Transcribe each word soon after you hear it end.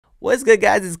What's good,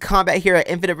 guys? It's Combat here at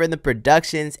Infinite Rhythm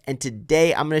Productions, and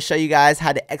today I'm going to show you guys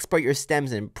how to export your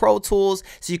stems in Pro Tools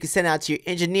so you can send out to your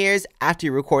engineers after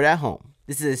you record at home.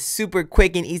 This is a super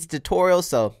quick and easy tutorial,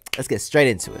 so let's get straight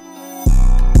into it.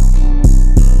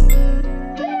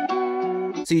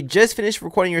 So you just finished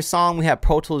recording your song. We have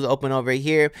Pro Tools open over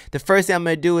here. The first thing I'm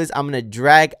going to do is I'm going to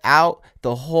drag out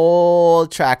the whole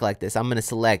track like this. I'm going to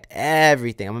select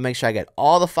everything. I'm going to make sure I get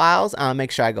all the files. I'm going to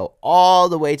make sure I go all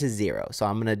the way to 0. So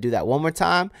I'm going to do that one more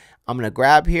time. I'm going to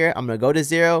grab here. I'm going to go to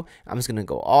 0. I'm just going to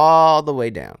go all the way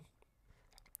down.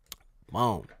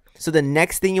 Boom. So the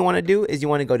next thing you want to do is you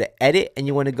want to go to edit and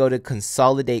you want to go to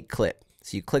consolidate clip.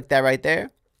 So you click that right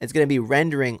there. It's going to be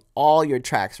rendering all your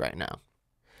tracks right now.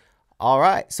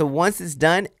 Alright, so once it's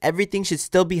done, everything should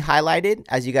still be highlighted.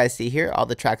 As you guys see here, all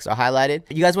the tracks are highlighted.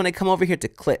 You guys want to come over here to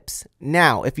clips.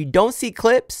 Now, if you don't see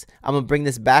clips, I'm going to bring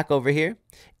this back over here.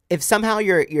 If somehow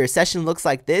your session looks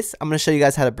like this, I'm going to show you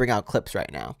guys how to bring out clips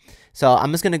right now. So I'm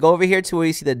just going to go over here to where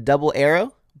you see the double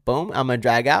arrow. Boom, I'm going to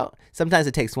drag out. Sometimes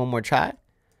it takes one more try.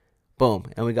 Boom,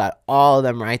 and we got all of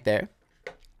them right there.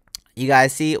 You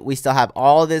guys see, we still have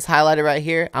all of this highlighted right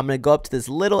here. I'm going to go up to this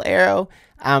little arrow.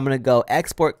 I'm going to go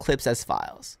export clips as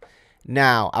files.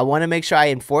 Now, I want to make sure I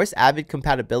enforce Avid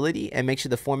compatibility and make sure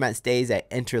the format stays at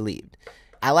interleaved.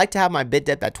 I like to have my bit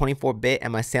depth at 24-bit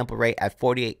and my sample rate at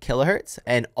 48 kilohertz.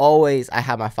 And always I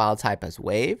have my file type as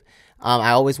WAV.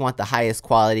 I always want the highest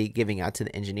quality giving out to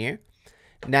the engineer.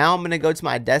 Now I'm going to go to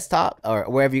my desktop or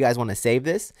wherever you guys want to save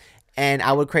this. And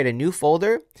I would create a new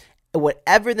folder.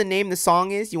 Whatever the name of the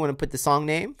song is, you want to put the song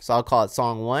name. So I'll call it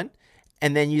song 1.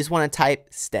 And then you just want to type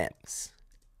stems.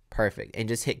 Perfect. And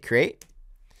just hit create.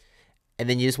 And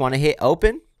then you just want to hit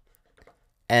open.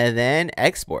 And then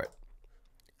export.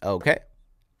 Okay.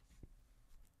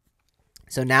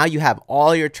 So now you have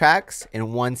all your tracks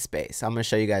in one space. I'm going to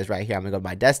show you guys right here. I'm going to go to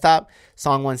my desktop,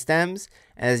 song 1 stems.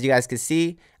 And as you guys can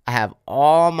see, I have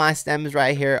all my stems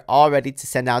right here all ready to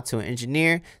send out to an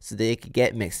engineer so they can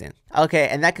get mixing. Okay,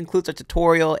 and that concludes our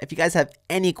tutorial. If you guys have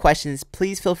any questions,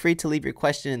 please feel free to leave your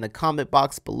question in the comment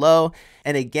box below.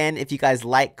 And again, if you guys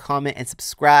like, comment, and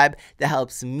subscribe, that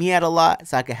helps me out a lot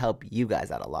so I can help you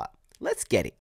guys out a lot. Let's get it.